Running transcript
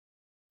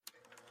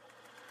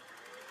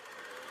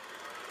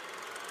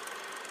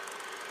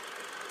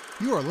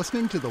You are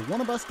listening to the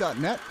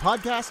oneofus.net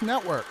podcast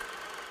network.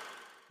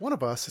 One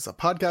of Us is a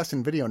podcast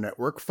and video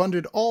network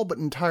funded all but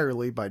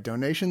entirely by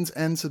donations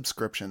and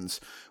subscriptions.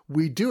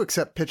 We do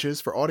accept pitches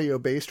for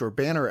audio-based or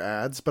banner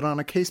ads, but on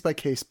a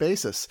case-by-case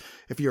basis.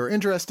 If you are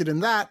interested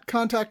in that,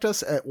 contact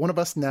us at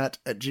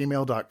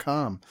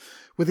oneofusnet@gmail.com.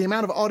 With the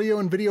amount of audio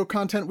and video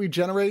content we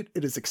generate,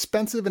 it is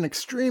expensive and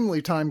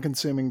extremely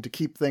time-consuming to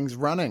keep things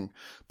running.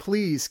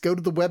 Please go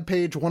to the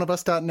webpage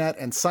oneofus.net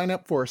and sign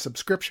up for a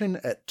subscription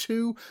at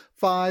 $2,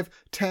 $5,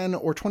 $10,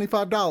 or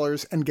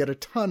 $25 and get a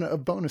ton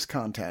of bonus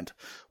content.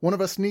 One of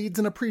Us needs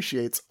and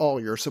appreciates all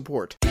your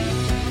support.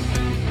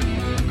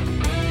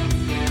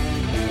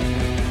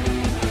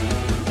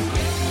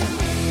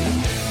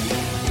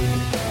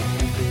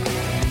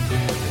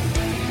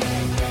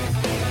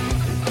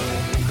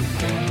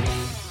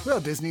 Well,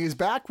 Disney is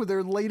back with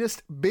their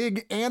latest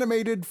big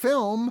animated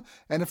film,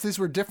 and if these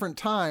were different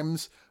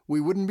times,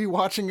 we wouldn't be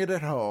watching it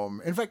at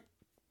home. In fact,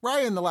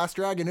 Raya and the Last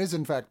Dragon is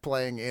in fact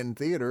playing in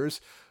theaters,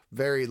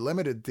 very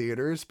limited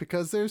theaters,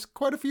 because there's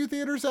quite a few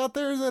theaters out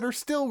there that are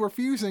still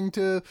refusing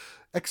to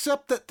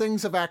accept that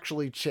things have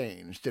actually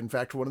changed. In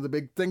fact, one of the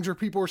big things where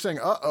people were saying,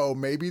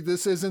 maybe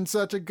this isn't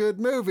such a good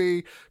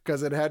movie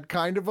because it had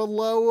kind of a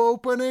low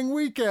opening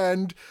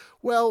weekend.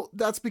 Well,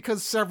 that's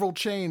because several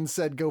chains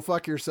said, go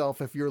fuck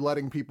yourself if you're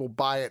letting people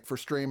buy it for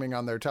streaming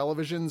on their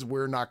televisions.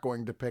 We're not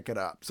going to pick it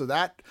up. So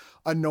that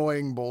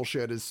annoying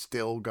bullshit is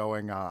still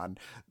going on.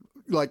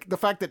 Like, the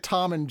fact that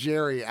Tom and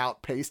Jerry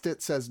outpaced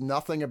it says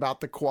nothing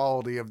about the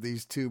quality of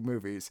these two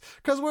movies.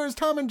 Because whereas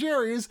Tom and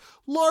Jerry is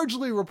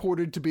largely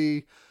reported to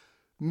be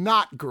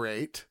not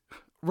great,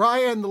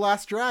 Raya and the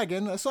Last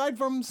Dragon, aside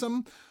from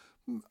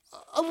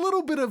a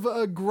little bit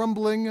of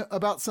grumbling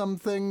about some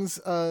things,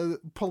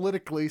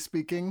 politically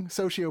speaking,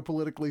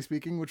 socio-politically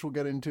speaking, which we'll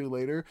get into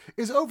later,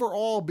 is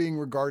overall being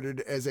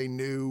regarded as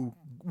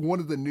one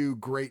of the new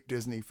great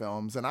Disney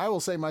films. And I will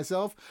say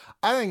myself,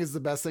 I think it's the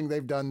best thing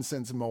they've done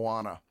since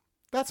Moana.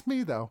 That's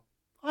me, though.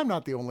 I'm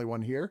not the only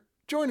one here.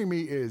 Joining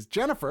me is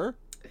Jennifer.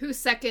 Who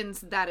seconds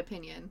that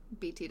opinion,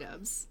 BT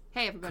dubs.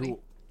 Hey, everybody.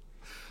 Cool.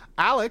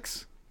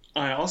 Alex.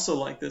 I also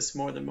like this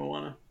more than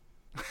Moana.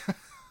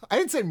 I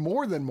didn't say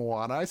more than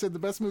Moana. I said the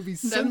best movie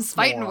since Them's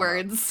fighting Moana.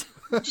 words.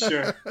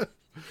 Sure.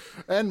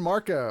 And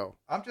Marco.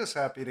 I'm just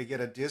happy to get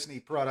a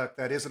Disney product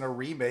that isn't a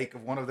remake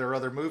of one of their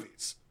other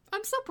movies.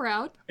 I'm so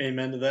proud.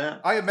 Amen to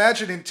that. I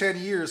imagine in 10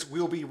 years,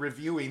 we'll be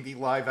reviewing the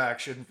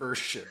live-action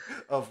version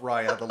of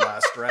Raya the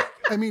Last Dragon.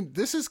 I mean,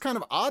 this is kind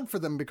of odd for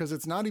them because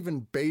it's not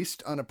even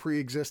based on a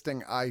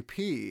pre-existing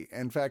IP.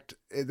 In fact,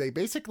 they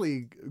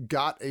basically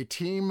got a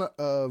team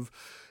of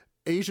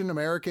Asian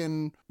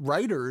American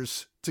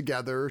writers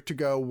together to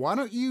go, why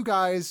don't you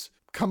guys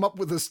come up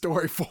with a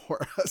story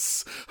for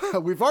us?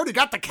 We've already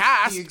got the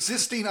cast. The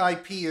existing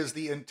IP is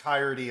the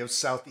entirety of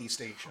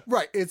Southeast Asia.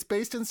 Right. It's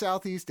based in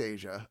Southeast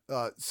Asia.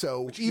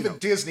 Which even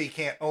Disney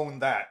can't own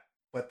that,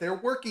 but they're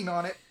working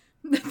on it.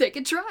 They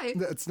could try.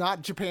 It's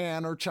not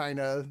Japan or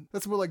China.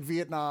 That's more like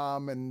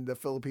Vietnam and the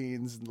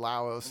Philippines and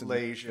Laos. And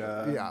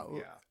Malaysia. Yeah,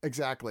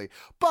 exactly.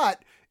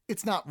 But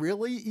it's not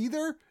really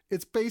either.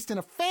 It's based in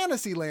a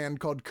fantasy land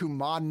called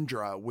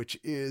Kumandra, which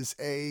is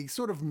a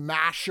sort of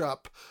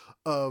mashup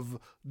of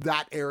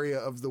that area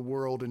of the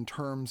world in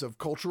terms of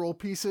cultural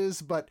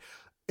pieces, but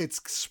it's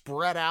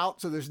spread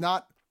out. So there's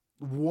not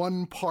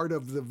one part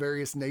of the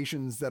various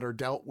nations that are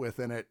dealt with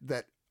in it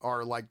that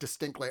are like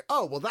distinctly,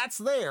 that's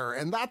there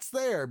and that's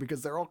there,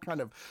 because they're all kind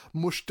of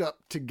mushed up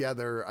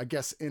together, I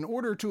guess, in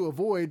order to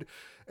avoid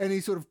any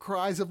sort of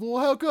cries of, well,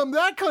 how come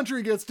that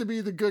country gets to be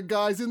the good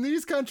guys and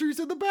these countries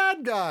are the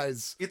bad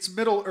guys? It's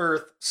Middle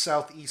Earth,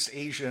 Southeast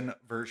Asian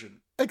version.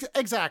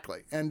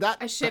 Exactly. And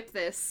I ship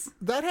this.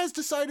 That has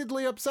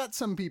decidedly upset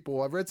some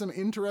people. I've read some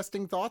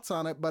interesting thoughts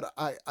on it, but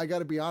I got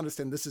to be honest,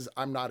 and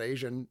I'm not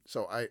Asian,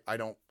 so I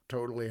don't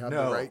totally have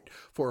the right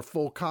for a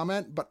full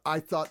comment, but I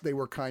thought they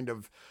were kind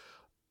of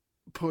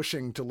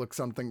pushing to look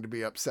something to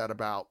be upset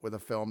about with a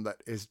film that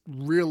is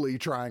really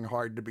trying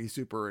hard to be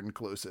super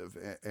inclusive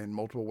in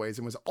multiple ways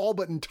and was all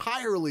but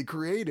entirely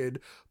created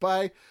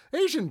by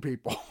Asian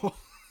people.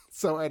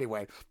 So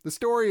anyway, the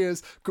story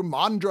is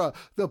Kumandra,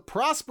 the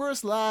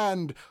prosperous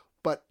land,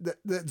 but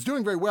that's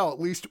doing very well, at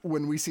least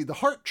when we see the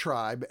Heart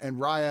Tribe and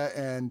Raya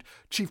and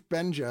Chief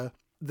Benja.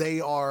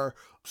 They are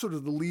sort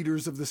of the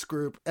leaders of this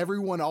group.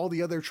 Everyone, all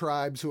the other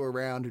tribes who are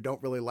around who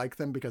don't really like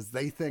them because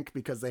they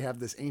have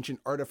this ancient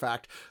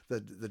artifact,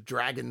 the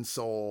dragon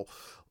soul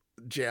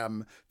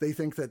gem, they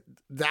think that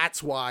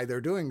that's why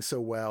they're doing so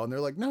well. And they're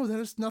like, no, that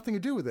has nothing to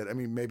do with it. I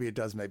mean, maybe it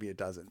does, maybe it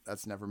doesn't.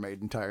 That's never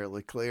made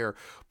entirely clear.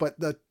 But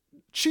the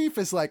chief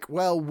is like,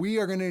 well, we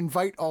are going to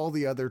invite all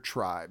the other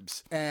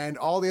tribes. And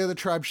all the other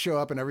tribes show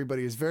up and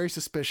everybody is very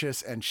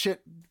suspicious and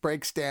shit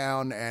breaks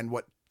down. And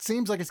what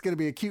seems like it's going to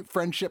be a cute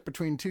friendship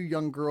between two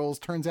young girls.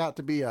 Turns out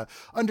to be a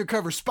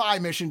undercover spy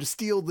mission to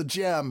steal the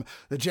gem.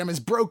 The gem is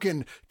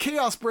broken.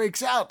 Chaos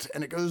breaks out.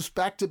 And it goes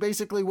back to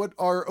basically what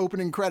our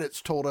opening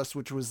credits told us,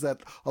 which was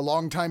that a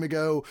long time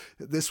ago,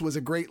 this was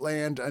a great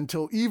land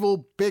until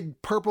evil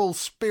big purple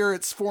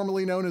spirits,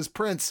 formerly known as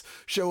Prince,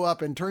 show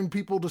up and turn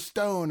people to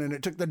stone. And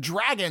it took the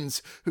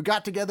dragons who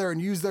got together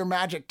and used their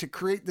magic to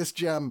create this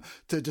gem,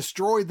 to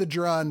destroy the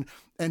Drun,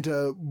 and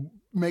to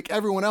make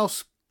everyone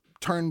else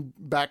turn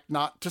back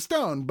not to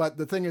stone. But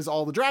the thing is,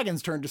 all the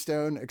dragons turned to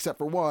stone except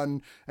for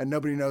one, and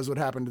nobody knows what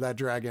happened to that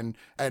dragon,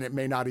 and it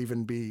may not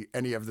even be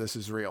any of this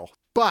is real.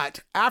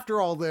 But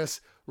after all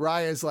this,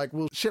 Raya's like,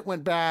 well, shit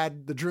went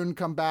bad. The Drun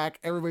come back.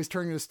 Everybody's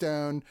turning to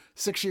stone.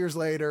 6 years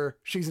later,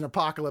 she's an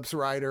apocalypse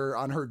rider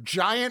on her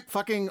giant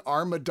fucking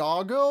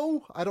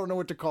armadillo. I don't know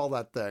what to call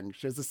that thing.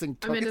 She has this thing.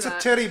 It's a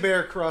teddy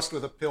bear crossed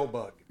with a pill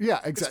bug. Yeah,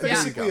 exactly.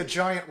 It's basically a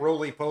giant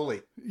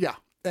roly-poly. Yeah.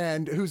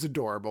 And who's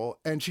adorable.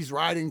 And she's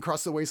riding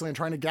across the wasteland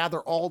trying to gather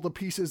all the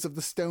pieces of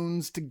the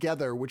stones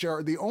together, which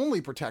are the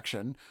only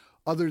protection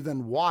other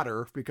than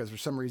water, because for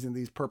some reason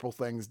these purple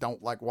things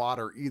don't like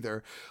water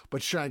either.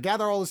 But she's trying to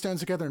gather all the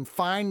stones together and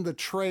find the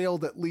trail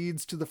that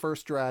leads to the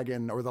first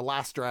dragon, or the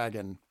last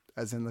dragon,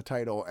 as in the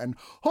title. And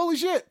holy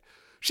shit,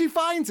 she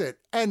finds it.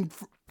 And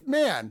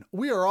man,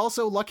 we are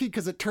also lucky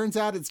because it turns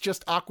out it's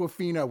just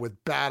Aquafina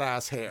with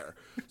badass hair.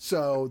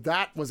 So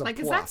that was a plus.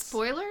 Is that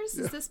spoilers?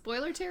 Is this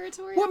spoiler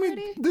territory well,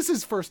 already? I mean, this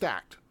is first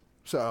act.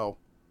 So.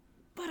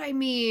 But I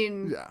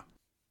mean. Yeah.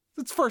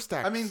 It's first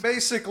act. I mean,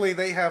 basically,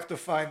 they have to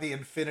find the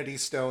Infinity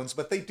Stones,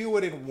 but they do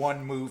it in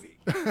one movie.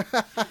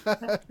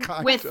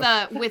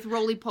 with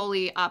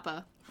Roly-Poly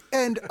Appa.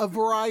 And a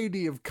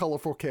variety of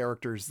colorful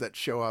characters that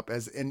show up,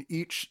 as in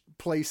each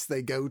place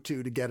they go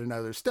to get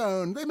another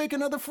stone, they make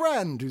another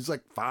friend who's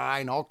like,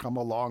 fine, I'll come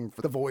along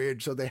for the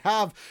voyage. So they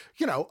have,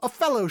 a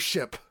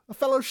fellowship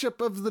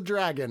of the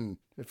dragon,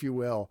 if you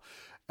will.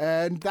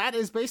 And that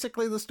is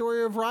basically the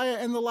story of Raya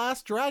and the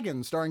Last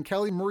Dragon, starring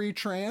Kelly Marie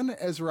Tran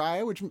as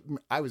Raya, which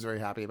I was very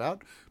happy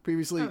about.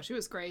 Previously, she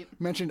was great.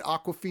 Mentioned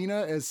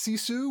Aquafina as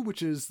Sisu,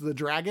 which is the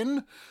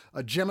dragon.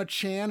 Gemma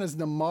Chan as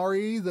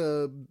Namari,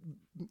 the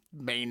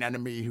main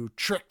enemy who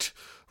tricked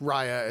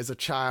Raya as a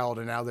child,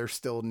 and now they're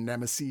still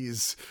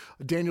nemesis.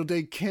 Daniel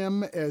Day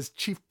Kim as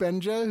Chief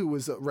Benja, who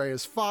was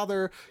Raya's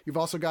father. You've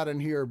also got in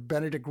here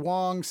Benedict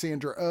Wong,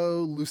 Sandra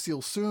Oh,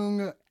 Lucille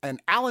Sung,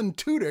 and Alan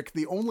Tudyk,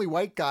 the only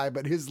white guy,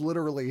 but his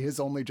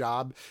only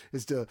job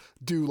is to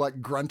do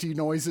like grunty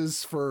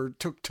noises for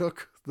Tuk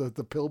Tuk,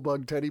 the pill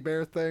bug teddy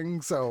bear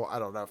thing. So I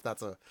don't know if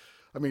that's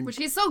which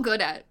he's so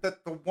good at. The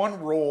one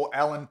role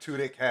Alan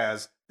Tudyk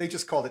has, they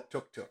just called it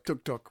Tuk Tuk.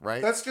 Tuk Tuk,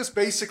 right? That's just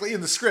basically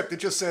in the script. It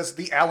just says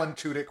the Alan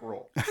Tudyk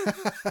role.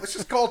 Let's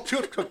just call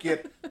Tuk Tuk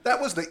it. That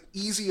was the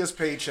easiest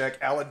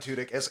paycheck Alan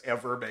Tudyk has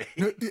ever made.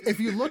 If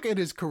you look at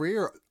his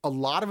career, a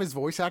lot of his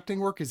voice acting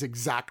work is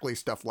exactly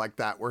stuff like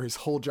that, where his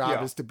whole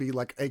job is to be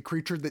like a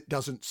creature that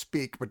doesn't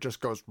speak, but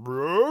just goes,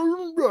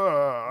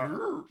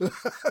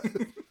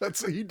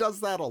 he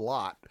does that a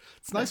lot.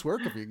 It's nice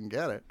work if you can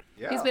get it.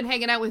 Yeah. He's been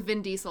hanging out with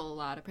Vin Diesel a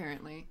lot,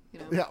 apparently.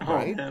 Yeah,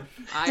 right.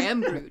 I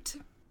am Groot.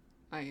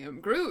 I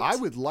am Groot. I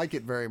would like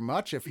it very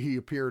much if he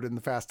appeared in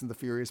the Fast and the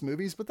Furious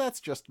movies, but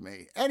that's just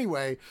me.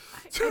 Anyway.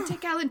 I'd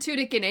take Alan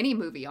Tudyk in any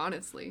movie,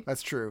 honestly.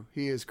 That's true.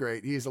 He is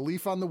great. He is a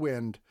leaf on the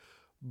wind,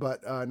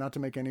 but not to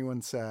make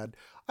anyone sad.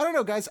 I don't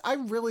know, guys. I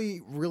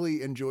really,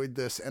 really enjoyed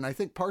this, and I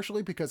think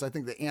partially because I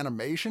think the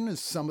animation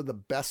is some of the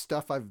best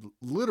stuff I've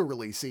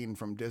literally seen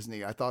from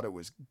Disney. I thought it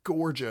was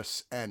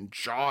gorgeous and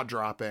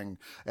jaw-dropping,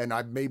 and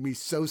it made me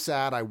so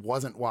sad I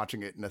wasn't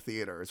watching it in a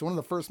theater. It's one of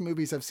the first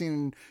movies I've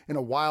seen in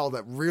a while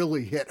that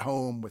really hit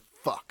home with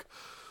fuck.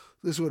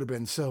 This would have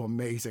been so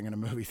amazing in a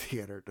movie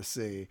theater to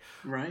see.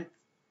 Right.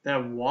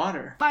 That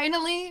water.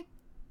 Finally,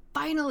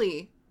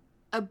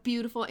 a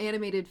beautiful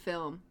animated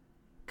film.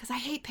 Because I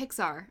hate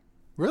Pixar.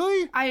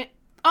 Really?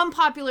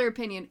 Unpopular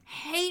opinion,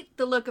 hate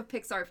the look of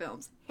Pixar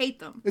films. Hate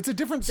them. It's a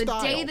different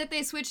style. The day that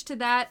they switched to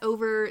that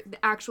over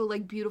the actual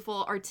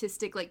beautiful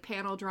artistic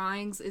panel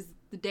drawings is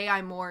the day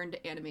I mourned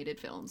animated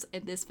films.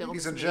 And this film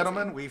Ladies is and amazing.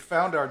 gentlemen, we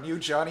found our new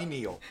Johnny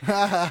Neal.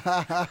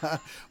 Well,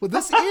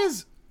 this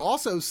is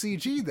also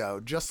CG, though,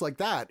 just like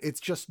that. It's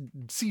just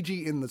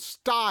CG in the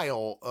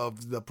style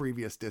of the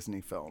previous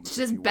Disney films. It's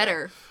just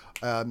better.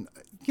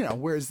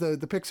 Whereas the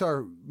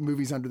Pixar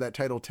movies under that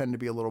title tend to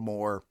be a little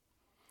more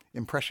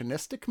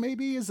impressionistic,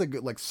 maybe, is a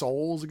good,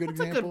 Soul's a good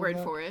example. That's a good word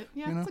for it.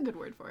 Yeah, that's a good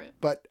word for it.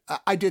 But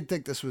I did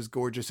think this was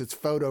gorgeous. It's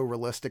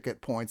photorealistic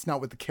at points, not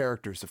with the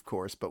characters, of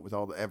course, but with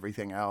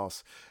everything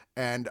else.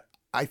 And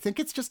I think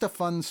it's just a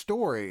fun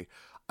story.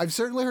 I've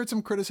certainly heard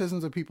some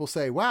criticisms of people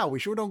say, wow, we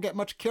sure don't get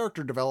much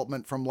character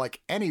development from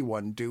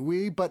anyone, do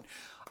we? But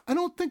I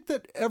don't think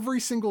that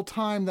every single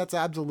time that's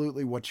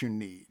absolutely what you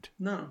need.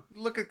 No.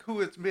 Look at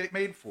who it's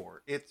made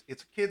for. It's a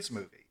kid's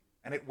movie,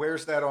 and it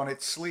wears that on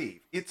its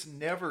sleeve. It's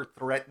never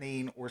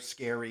threatening or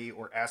scary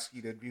or asks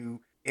you to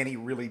do any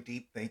really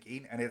deep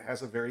thinking, and it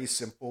has a very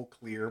simple,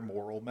 clear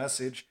moral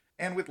message.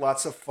 and with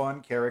lots of fun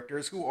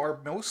characters who are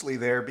mostly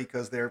there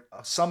because they're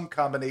some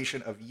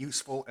combination of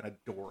useful and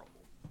adorable.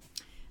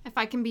 If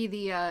I can be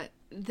the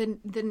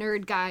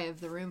nerd guy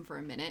of the room for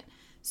a minute.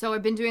 So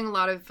I've been doing a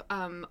lot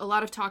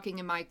of talking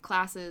in my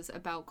classes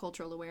about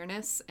cultural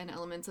awareness and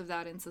elements of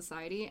that in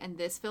society. And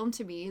this film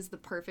to me is the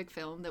perfect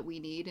film that we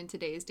need in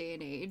today's day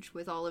and age,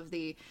 with all of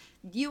the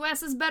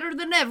US is better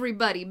than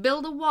everybody,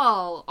 build a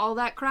wall, all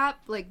that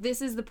crap. Like,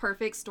 this is the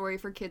perfect story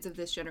for kids of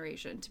this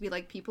generation, to be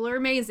like, people are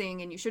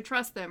amazing and you should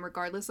trust them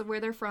regardless of where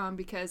they're from,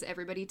 because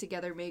everybody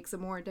together makes a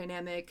more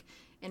dynamic,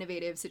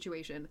 innovative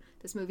situation.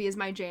 This movie is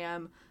my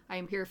jam. I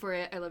am here for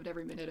it. I loved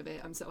every minute of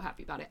it. I'm so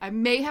happy about it. I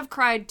may have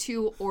cried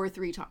 2 or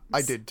 3 times.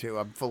 I did too.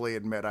 I fully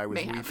admit I was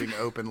weeping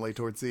openly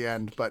towards the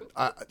end. But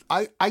I,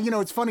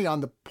 it's funny,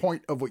 on the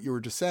point of what you were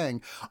just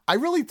saying, I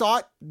really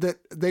thought that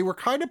they were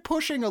kind of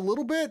pushing a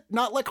little bit,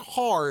 not like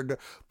hard,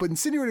 but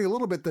insinuating a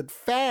little bit that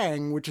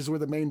Fang, which is where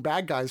the main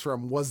bad guy's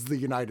from, was the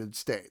United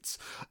States.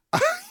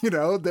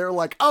 They're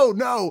like, oh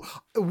no,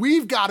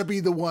 we've got to be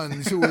the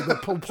ones who are the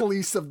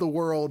police of the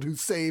world who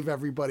save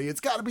everybody.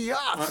 It's got to be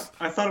us.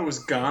 I thought it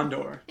was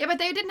Gondor. Yeah, but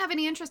they didn't have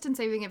any interest in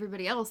saving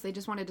everybody else. They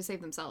just wanted to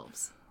save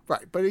themselves.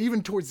 Right, but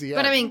even towards the end.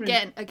 But I mean,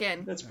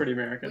 again, that's pretty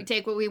American. We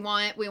take what we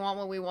want. We want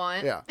what we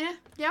want. Yeah.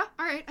 Yeah,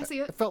 all right, I see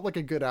it. It felt like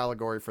a good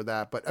allegory for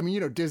that. But I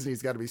mean,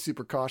 Disney's got to be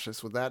super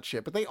cautious with that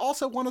shit. But they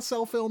also want to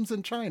sell films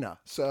in China,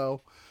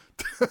 so.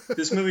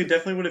 This movie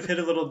definitely would have hit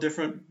a little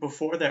different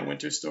before that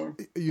winter storm.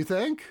 You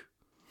think?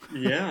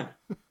 Yeah.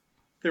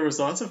 There was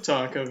lots of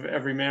talk of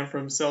every man for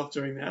himself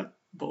during that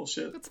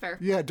bullshit. That's fair.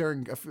 Yeah,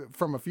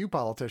 from a few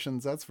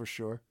politicians, that's for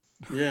sure.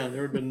 Yeah,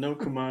 there would have been no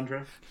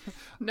Kumandra.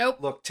 Nope.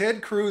 Look,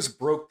 Ted Cruz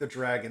broke the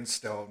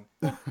Dragonstone.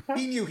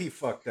 He knew he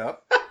fucked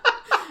up.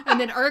 And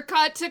then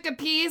ERCOT took a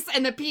piece,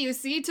 and the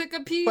PUC took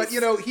a piece. But,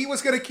 he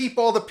was going to keep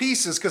all the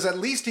pieces because at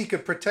least he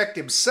could protect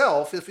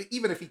himself,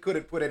 even if he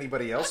couldn't put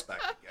anybody else back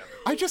together.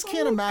 I just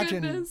can't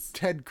imagine goodness.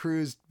 Ted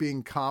Cruz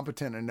being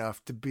competent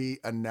enough to be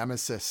a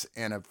nemesis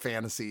in a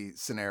fantasy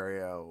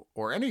scenario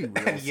or any real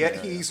And yet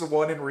scenario. he's the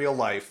one in real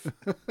life.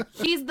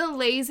 He's the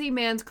lazy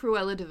man's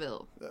Cruella de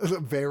Vil.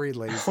 Very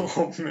lazy.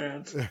 Oh,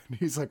 man.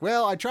 He's like,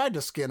 well, I tried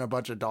to skin a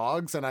bunch of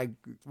dogs, and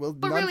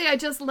But really, I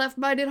just left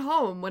mine at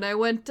home when I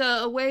went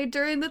away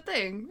during the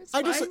thing. It's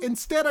fine.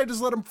 Instead I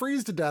just let them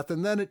freeze to death,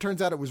 and then it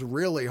turns out it was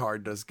really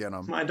hard to skin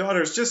them. My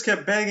daughters just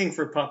kept begging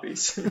for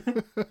puppies.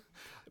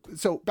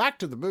 So back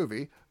to the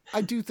movie.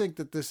 I do think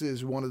that this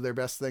is one of their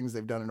best things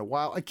they've done in a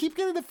while. I keep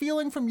getting the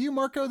feeling from you,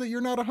 Marco, that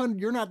you're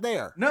not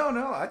there. No,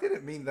 I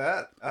didn't mean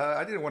that.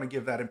 I didn't want to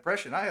give that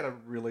impression. I had a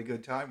really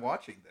good time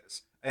watching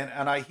this.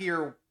 And I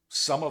hear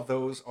some of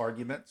those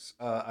arguments.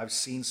 I've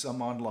seen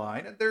some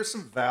online, and there's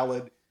some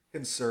valid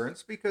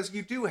concerns because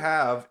you do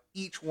have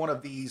each one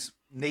of these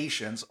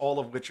nations, all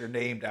of which are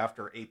named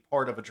after a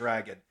part of a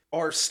dragon,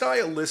 are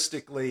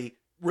stylistically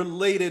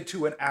related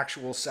to an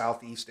actual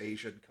Southeast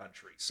Asian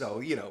country.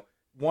 So,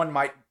 one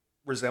might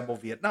resemble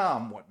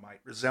Vietnam, one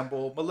might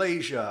resemble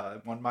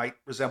Malaysia, one might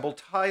resemble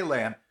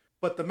Thailand.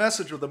 But the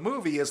message of the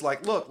movie is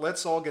like, look,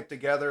 let's all get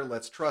together,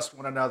 let's trust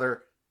one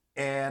another,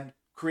 and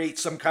create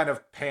some kind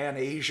of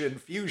pan-Asian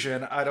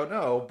fusion. I don't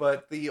know,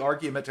 but the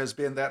argument has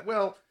been that,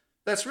 well,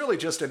 that's really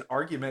just an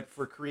argument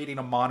for creating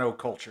a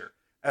monoculture,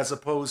 as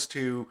opposed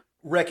to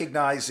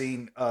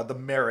recognizing the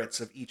merits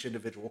of each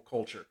individual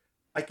culture.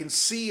 I can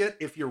see it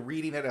if you're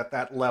reading it at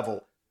that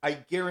level. I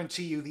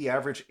guarantee you the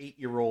average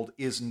 8-year-old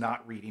is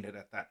not reading it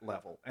at that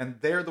level. And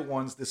they're the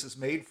ones this is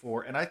made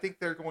for, and I think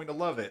they're going to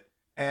love it.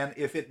 And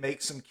if it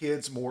makes some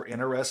kids more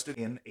interested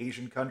in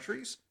Asian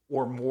countries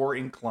or more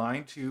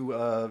inclined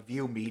to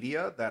view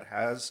media that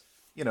has,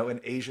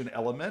 an Asian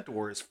element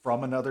or is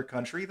from another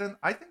country, then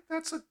I think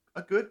that's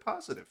a good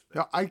positive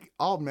thing. Now,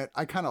 I'll admit,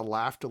 I kind of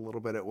laughed a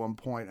little bit at one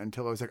point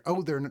until I was like,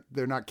 oh,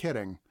 they're not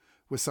kidding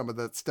with some of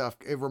that stuff.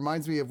 It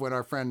reminds me of when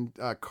our friend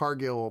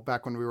Cargill,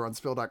 back when we were on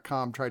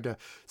Spill.com, tried to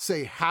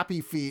say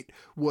Happy Feet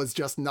was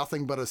just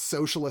nothing but a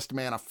socialist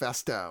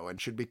manifesto and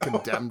should be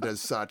condemned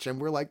as such. And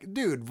we're like,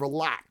 dude,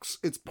 relax.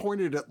 It's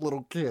pointed at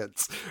little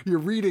kids. You're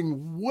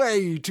reading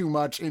way too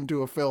much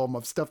into a film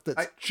of stuff that's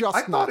I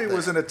thought it there.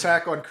 was an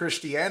attack on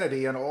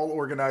Christianity and all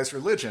organized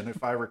religion,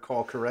 if I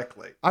recall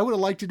correctly. I would have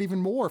liked it even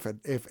more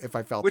if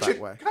I felt that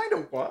way. Which it kind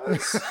of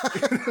was.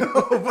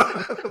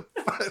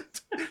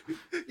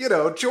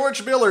 But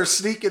George Miller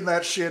sneaking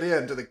that shit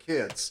into the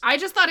kids. I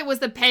just thought it was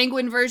the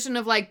Penguin version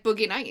of like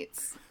Boogie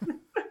Nights.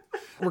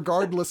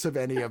 Regardless of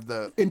any of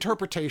the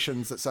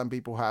interpretations that some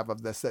people have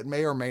of this that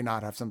may or may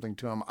not have something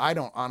to them, I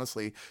don't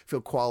honestly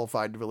feel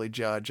qualified to really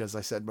judge, as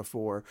I said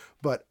before.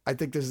 But I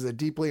think this is a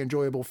deeply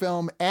enjoyable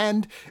film,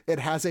 and it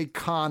has a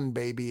con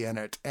baby in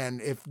it.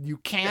 And if you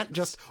can't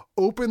just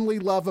openly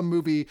love a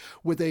movie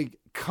with a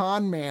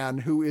con man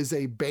who is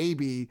a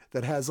baby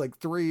that has like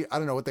 3, I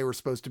don't know what they were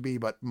supposed to be,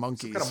 but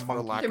monkeys, kind of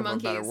for lack of a better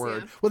monkeys,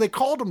 word. yeah. Well, they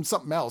called them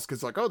something else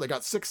because like, oh, they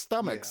got 6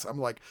 stomachs. Yeah. I'm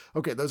like,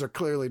 okay, those are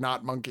clearly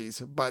not monkeys,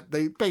 but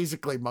they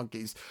basically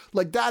monkeys.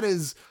 Like, that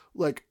is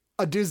like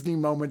a Disney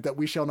moment that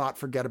we shall not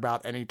forget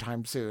about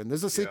anytime soon.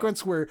 There's a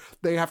sequence where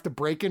they have to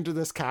break into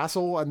this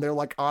castle and they're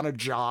like on a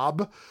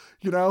job,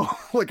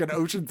 like an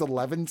Ocean's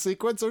 11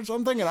 sequence or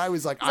something. And I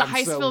was like, it's a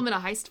heist film and a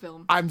heist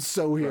film. I'm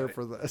so here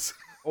for this.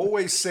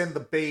 Always send the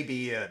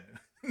baby in.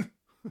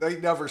 They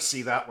never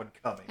see that one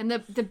coming. And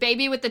the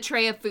baby with the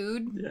tray of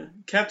food. Yeah.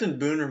 Captain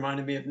Boone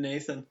reminded me of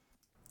Nathan.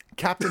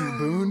 Captain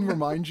Boone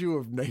reminds you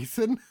of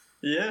Nathan?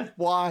 Yeah.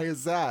 Why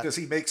is that? Does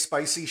he make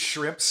spicy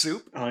shrimp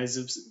soup? Oh, he's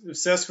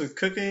obsessed with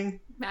cooking.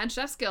 Mad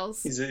chef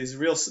skills. He's a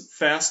real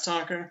fast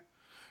talker.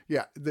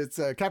 Yeah, that's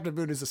Captain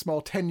Boone is a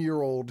small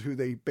 10-year-old who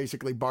they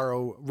basically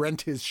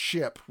rent his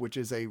ship, which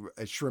is a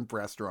shrimp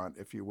restaurant,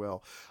 if you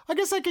will. I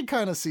guess I could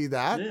kind of see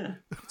that. Yeah.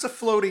 It's a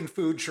floating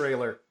food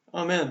trailer.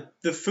 Oh, man.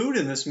 The food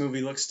in this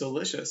movie looks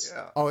delicious.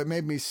 Yeah. Oh, it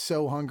made me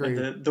so hungry.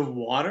 And the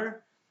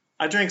water.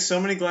 I drank so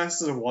many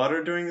glasses of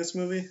water during this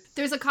movie.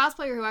 There's a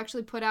cosplayer who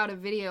actually put out a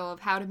video of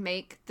how to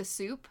make the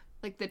soup,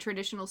 like the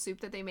traditional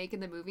soup that they make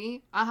in the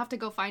movie. I'll have to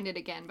go find it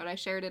again, but I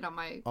shared it on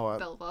my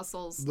Bell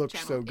Bustles looks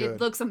channel. so good.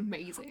 It looks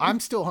amazing. I'm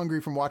still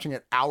hungry from watching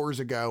it hours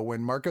ago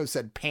when Marco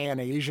said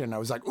Pan-Asian. I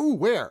was like, ooh,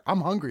 where?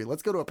 I'm hungry.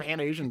 Let's go to a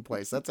Pan-Asian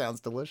place. That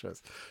sounds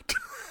delicious.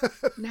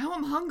 Now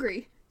I'm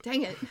hungry.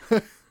 Dang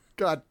it.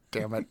 God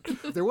damn it.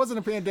 If there wasn't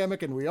a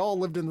pandemic and we all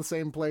lived in the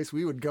same place,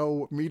 we would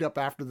go meet up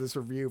after this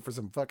review for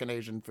some fucking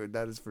Asian food.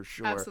 That is for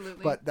sure.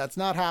 Absolutely. But that's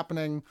not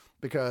happening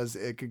because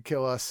it could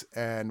kill us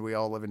and we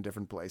all live in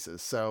different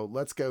places. So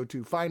let's go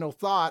to final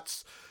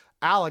thoughts.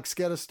 Alex,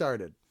 get us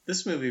started.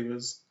 This movie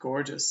was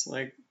gorgeous.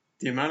 Like,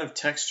 the amount of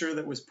texture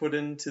that was put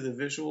into the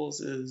visuals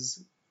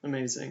is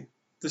amazing.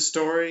 The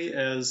story,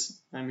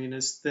 as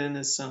thin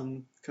as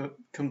some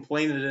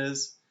complain it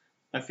is,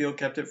 I feel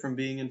kept it from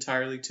being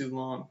entirely too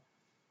long.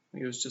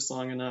 It was just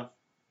long enough.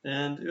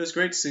 And it was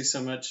great to see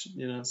so much,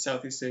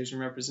 Southeast Asian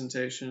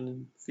representation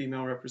and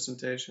female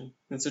representation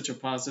in such a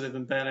positive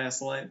and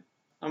badass light.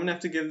 I'm going to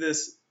have to give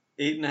this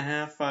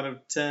 8.5 out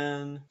of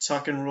 10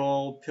 tuck and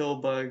roll,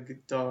 pill bug,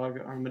 dog,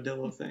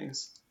 armadillo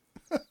things.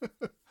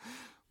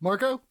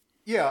 Marco?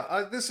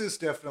 Yeah, this is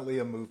definitely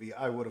a movie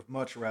I would have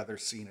much rather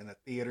seen in a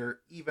theater.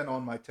 Even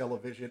on my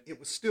television, it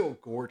was still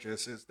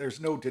gorgeous. There's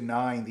no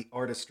denying the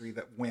artistry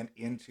that went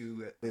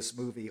into this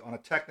movie. On a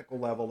technical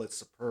level, it's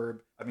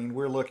superb.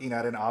 We're looking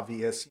at an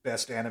obvious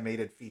Best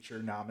Animated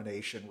Feature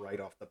nomination right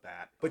off the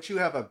bat. But you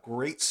have a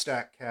great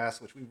stacked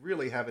cast, which we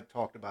really haven't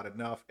talked about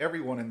enough.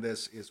 Everyone in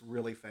this is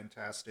really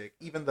fantastic.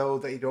 Even though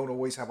they don't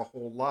always have a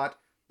whole lot,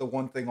 the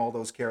one thing all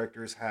those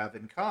characters have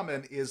in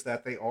common is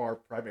that they are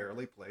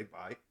primarily played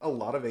by a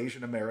lot of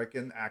Asian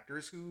American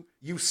actors who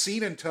you've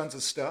seen in tons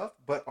of stuff,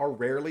 but are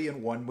rarely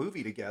in one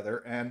movie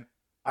together. And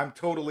I'm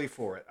totally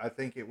for it. I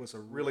think it was a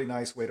really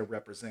nice way to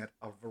represent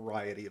a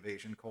variety of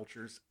Asian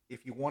cultures.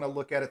 If you want to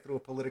look at it through a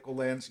political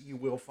lens, you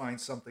will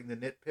find something to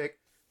nitpick.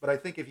 But I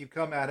think if you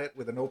come at it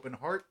with an open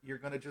heart, you're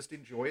going to just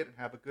enjoy it and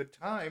have a good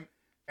time.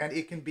 And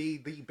it can be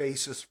the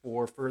basis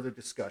for further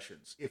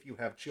discussions if you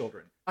have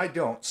children. I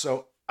don't,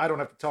 so I don't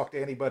have to talk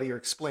to anybody or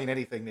explain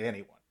anything to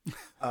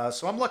anyone.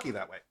 So I'm lucky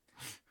that way.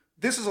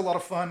 This is a lot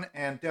of fun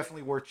and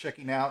definitely worth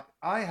checking out.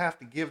 I have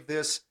to give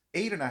this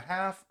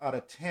 8.5 out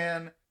of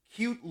 10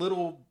 cute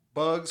little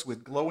bugs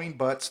with glowing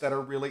butts that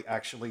are really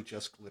actually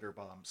just glitter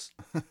bombs.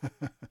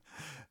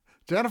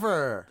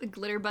 Jennifer. The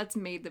glitter butts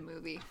made the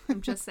movie.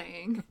 I'm just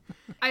saying.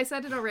 I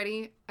said it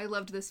already. I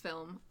loved this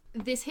film.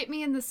 This hit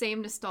me in the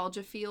same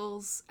nostalgia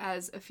feels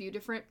as a few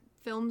different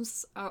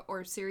films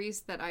or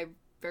series that I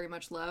very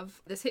much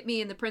love. This hit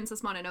me in the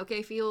Princess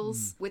Mononoke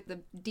feels with the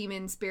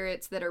demon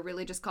spirits that are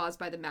really just caused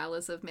by the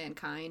malice of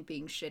mankind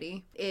being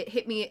shitty. It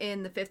hit me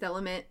in the Fifth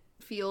Element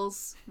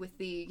feels with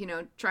the,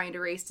 trying to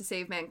race to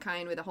save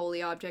mankind with a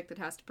holy object that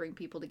has to bring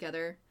people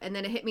together. And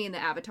then it hit me in the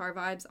Avatar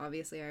vibes.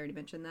 Obviously, I already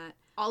mentioned that.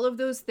 All of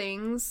those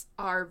things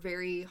are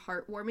very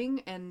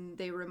heartwarming and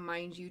they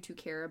remind you to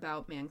care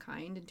about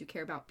mankind and to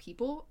care about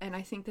people. And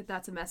I think that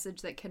that's a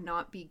message that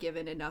cannot be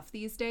given enough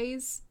these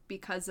days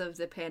because of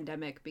the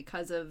pandemic,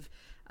 because of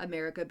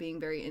America being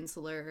very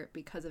insular,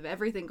 because of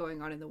everything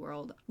going on in the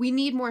world. We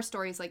need more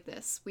stories like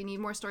this. We need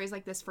more stories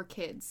like this for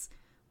kids.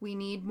 We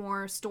need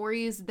more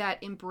stories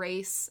that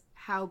embrace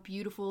how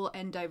beautiful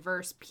and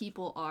diverse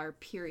people are,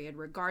 period,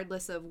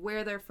 regardless of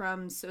where they're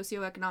from,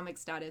 socioeconomic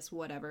status,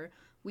 whatever.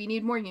 We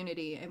need more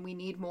unity and we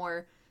need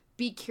more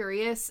be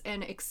curious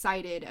and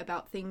excited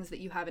about things that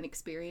you haven't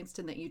experienced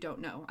and that you don't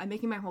know. I'm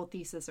making my whole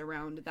thesis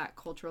around that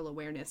cultural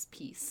awareness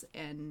piece,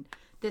 and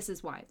this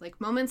is why.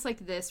 Moments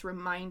like this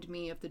remind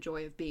me of the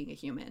joy of being a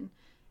human.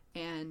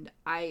 And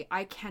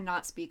I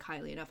cannot speak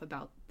highly enough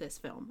about this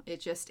film.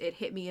 It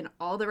hit me in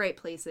all the right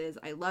places.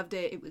 I loved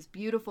it. It was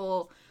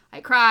beautiful.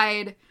 I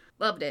cried.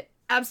 Loved it.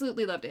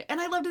 Absolutely loved it. And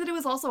I loved that it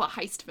was also a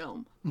heist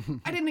film.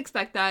 I didn't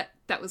expect that.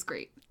 That was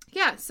great.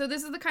 Yeah, so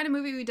this is the kind of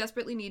movie we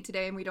desperately need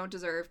today and we don't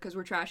deserve because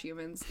we're trash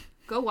humans.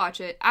 Go watch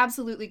it.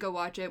 Absolutely go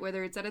watch it,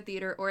 whether it's at a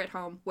theater or at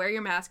home. Wear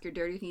your mask, you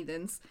dirty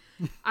heathens.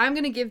 I'm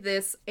going to give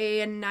this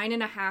a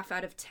 9.5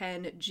 out of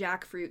 10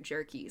 jackfruit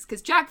jerkies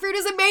because jackfruit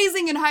is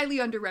amazing and highly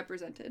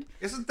underrepresented.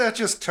 Isn't that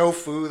just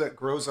tofu that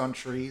grows on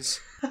trees?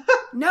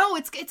 No,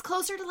 it's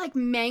closer to like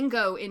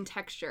mango in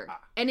texture,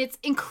 and it's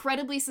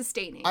incredibly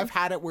sustaining. I've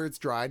had it where it's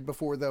dried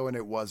before though, and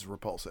it was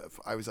repulsive.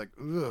 I was like,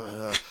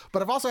 ugh.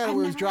 But I've also had it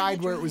where it was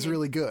dried where it was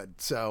really good.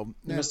 So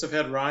You must have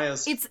had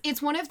Raya's.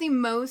 It's one of the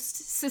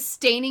most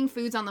sustaining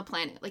foods on the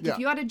planet. Like if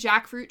you had a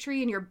jackfruit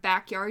tree in your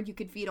backyard, you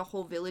could feed a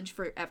whole village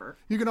forever.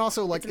 You can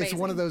also like it's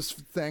one of those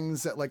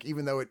things that like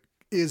even though it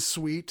is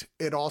sweet,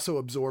 it also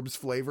absorbs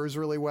flavors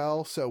really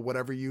well. So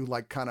whatever you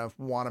like kind of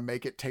want to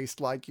make it taste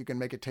like, you can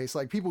make it taste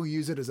like. People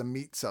use it as a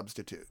meat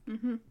substitute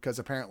because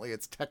apparently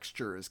its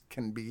textures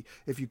can be,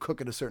 if you cook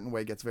it a certain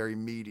way, gets very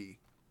meaty.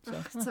 So,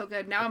 it's so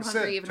good. Now I'm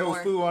hungry even more.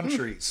 Tofu on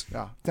trees.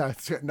 Yeah,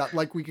 that's not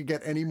like we could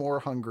get any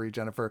more hungry,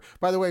 Jennifer.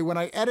 By the way, when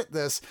I edit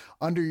this,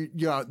 under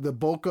the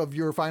bulk of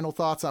your final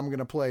thoughts, I'm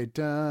gonna play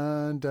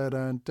dun dun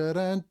dun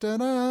dun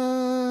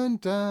dun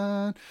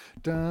dun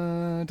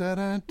dun dun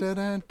dun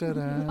dun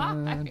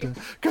dun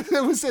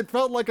because it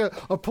felt like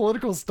a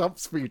political stump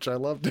speech. I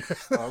loved it.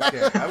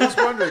 Okay, I was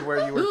wondering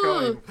where you were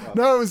going from.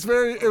 No, it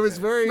was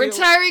very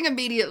retiring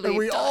immediately. And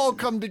we all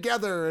come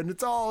together, and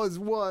it's all as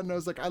one. I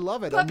was like, I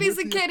love it. Puppies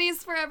and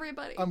kitties for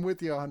everybody. I'm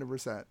with you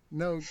 100%.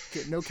 No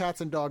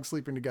cats and dogs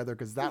sleeping together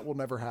because that will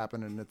never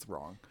happen and it's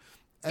wrong.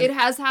 And it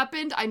has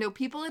happened. I know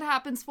people it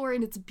happens for,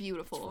 and it's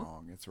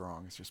beautiful. It's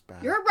wrong. It's just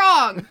bad. You're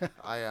wrong.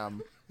 I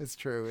am. It's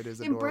true. It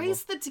is adorable.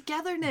 Embrace the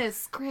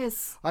togetherness,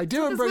 Chris. I do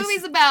That's what embrace. this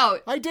movie's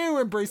about. I do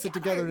embrace the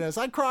togetherness.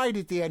 I cried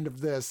at the end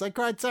of this. I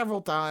cried several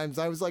times.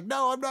 I was like,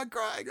 no, I'm not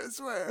crying. I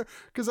swear.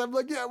 Because I'm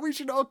like, yeah, we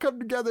should all come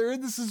together.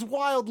 And this is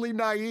wildly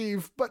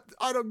naive, but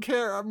I don't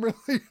care. I'm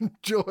really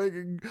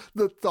enjoying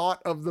the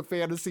thought of the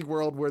fantasy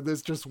world where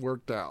this just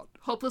worked out.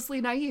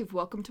 Hopelessly naive.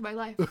 Welcome to my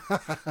life.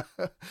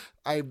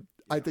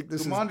 I think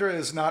this Kumandra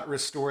is not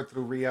restored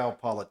through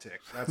realpolitik,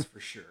 that's for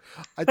sure.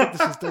 I think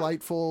this is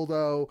delightful,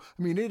 though.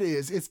 I mean, it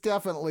is. It's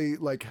definitely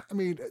like, I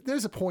mean,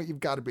 there's a point you've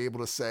got to be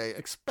able to say,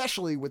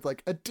 especially with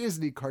like a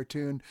Disney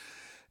cartoon.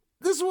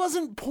 This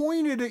wasn't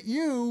pointed at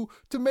you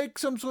to make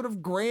some sort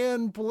of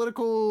grand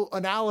political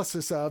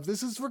analysis of.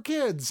 This is for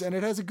kids, and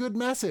it has a good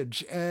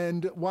message.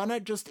 And why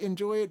not just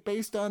enjoy it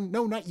based on...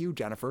 No, not you,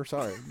 Jennifer.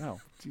 Sorry.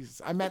 No.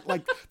 Jesus. I meant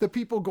like the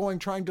people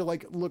trying to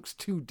like looks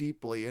too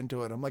deeply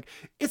into it. I'm like,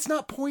 it's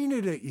not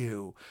pointed at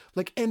you.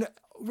 Like, and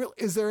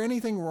is there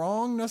anything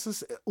wrong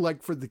necessarily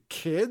like for the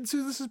kids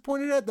who this is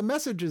pointed at? The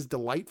message is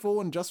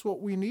delightful and just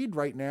what we need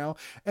right now.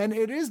 And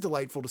it is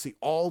delightful to see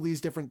all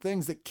these different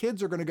things that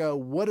kids are going to go,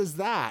 what is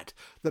that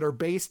are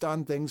based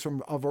on things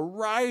from a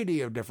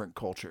variety of different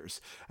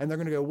cultures. And they're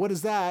going to go, what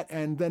is that?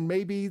 And then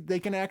maybe they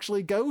can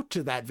actually go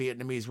to that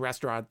Vietnamese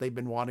restaurant they've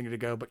been wanting to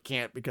go, but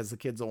can't because the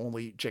kids will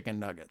only eat chicken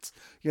nuggets,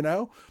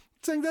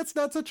 saying that's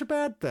not such a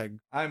bad thing.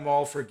 I'm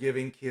all for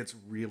giving kids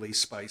really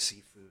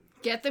spicy food.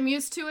 Get them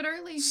used to it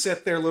early.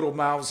 Set their little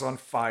mouths on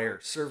fire.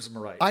 Serves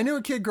them right. I knew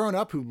a kid growing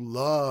up who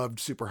loved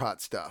super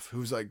hot stuff,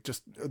 who's like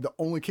just the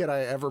only kid I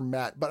ever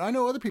met. But I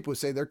know other people who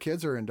say their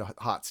kids are into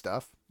hot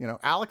stuff.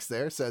 Alex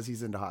there says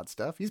he's into hot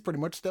stuff. He's pretty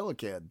much still a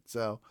kid.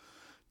 So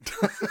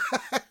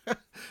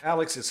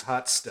Alex is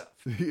hot stuff.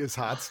 He is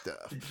hot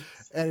stuff.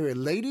 Anyway,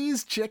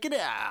 ladies, check it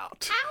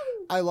out.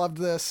 Ow. I loved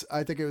this.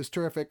 I think it was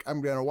terrific.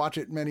 I'm going to watch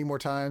it many more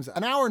times.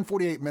 An hour and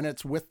 48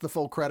 minutes with the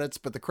full credits,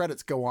 but the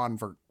credits go on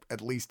for at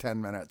least 10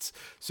 minutes.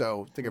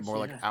 So think of more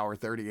like hour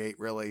 38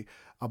 really.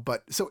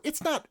 But so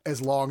it's not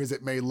as long as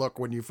it may look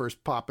when you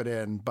first pop it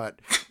in, but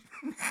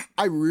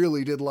I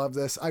really did love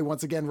this.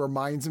 Once again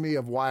reminds me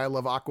of why I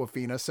love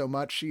Awkwafina so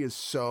much. She is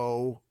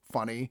so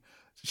funny.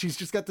 She's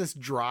just got this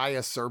dry,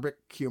 acerbic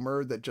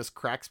humor that just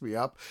cracks me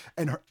up.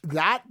 And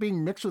that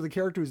being mixed with a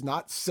character who's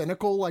not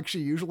cynical like she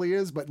usually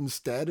is, but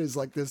instead is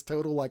like this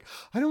total like,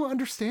 I don't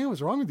understand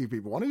what's wrong with you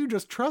people. Why don't you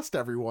just trust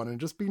everyone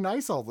and just be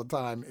nice all the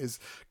time is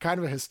kind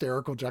of a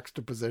hysterical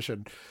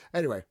juxtaposition.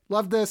 Anyway,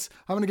 love this.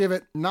 I'm going to give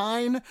it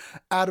 9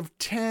 out of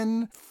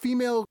 10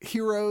 female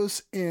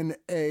heroes in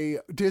a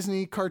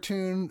Disney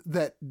cartoon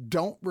that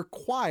don't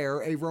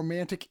require a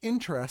romantic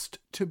interest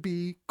to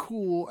be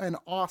cool and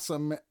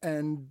awesome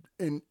and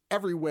in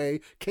every way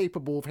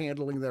capable of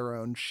handling their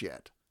own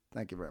shit.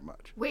 Thank you very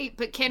much. Wait,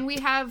 but can we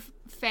have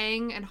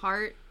Fang and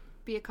Heart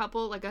be a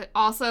couple, like an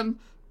awesome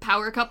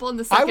power couple in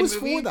the second movie? I was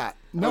for that.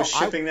 No, I was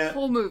shipping that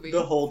whole movie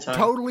the whole time.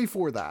 Totally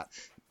for that.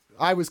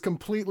 I was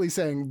completely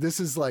saying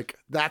this is like,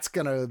 that's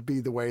going to be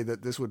the way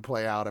that this would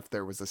play out if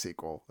there was a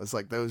sequel. It's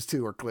like those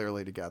two are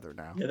clearly together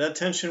now. Yeah, that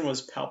tension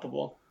was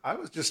palpable. I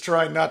was just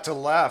trying not to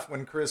laugh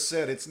when Chris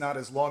said it's not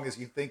as long as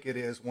you think it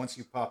is once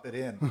you pop it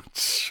in.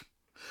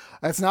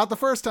 That's not the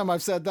first time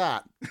I've said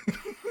that.